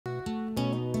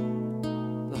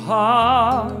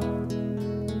heart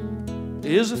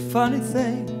is a funny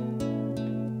thing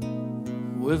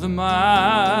with a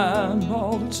mind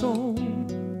all its own.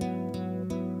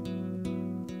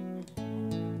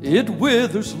 It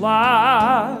withers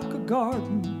like a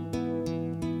garden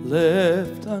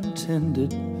left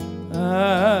untended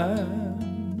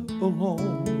and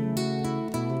alone.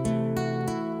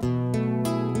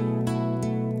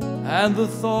 And the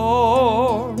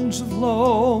thorns of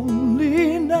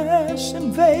loneliness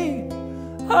invade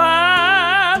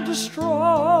and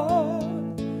destroy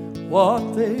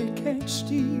what they can't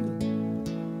steal.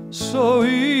 So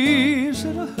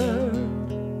easy to hurt,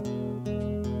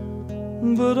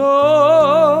 but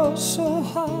oh so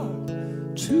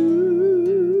hard to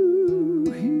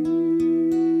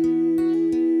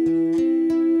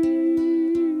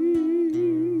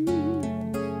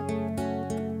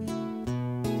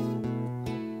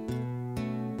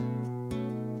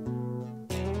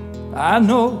I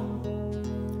know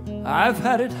I've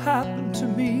had it happen to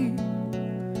me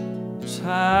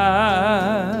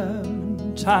time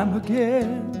and time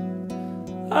again,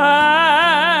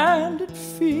 and it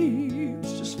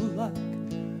feels just like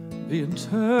being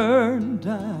turned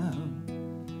down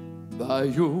by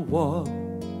your one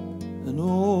and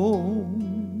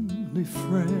only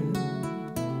friend.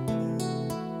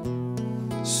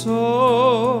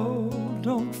 So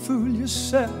don't fool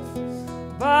yourself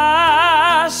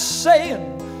by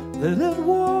saying that it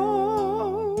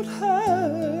won't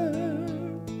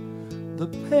hurt. The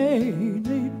pain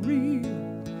ain't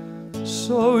real,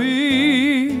 so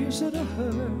easy to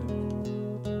hurt,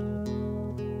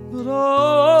 but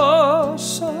oh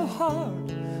so hard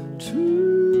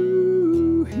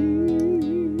to heal.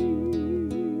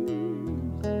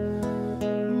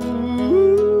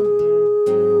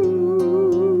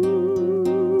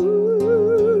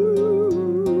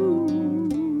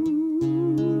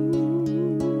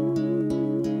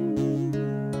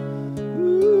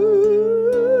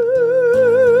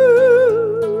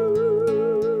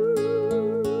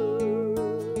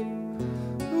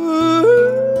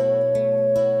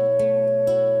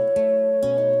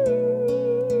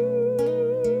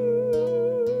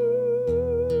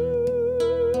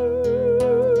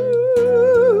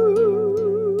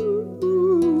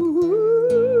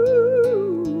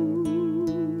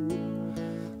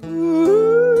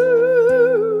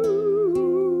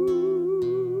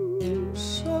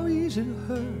 Easy to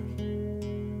hurt,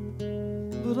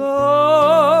 but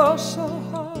oh so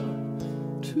hard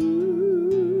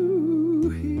to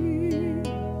heal,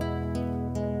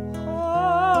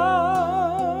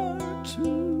 hard to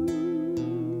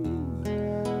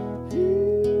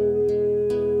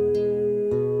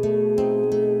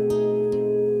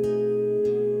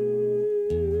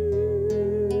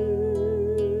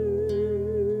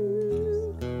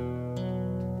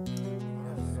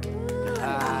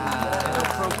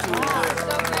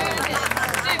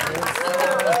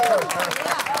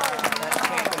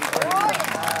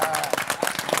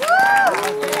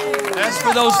That's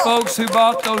for those folks who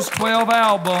bought those 12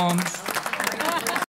 albums.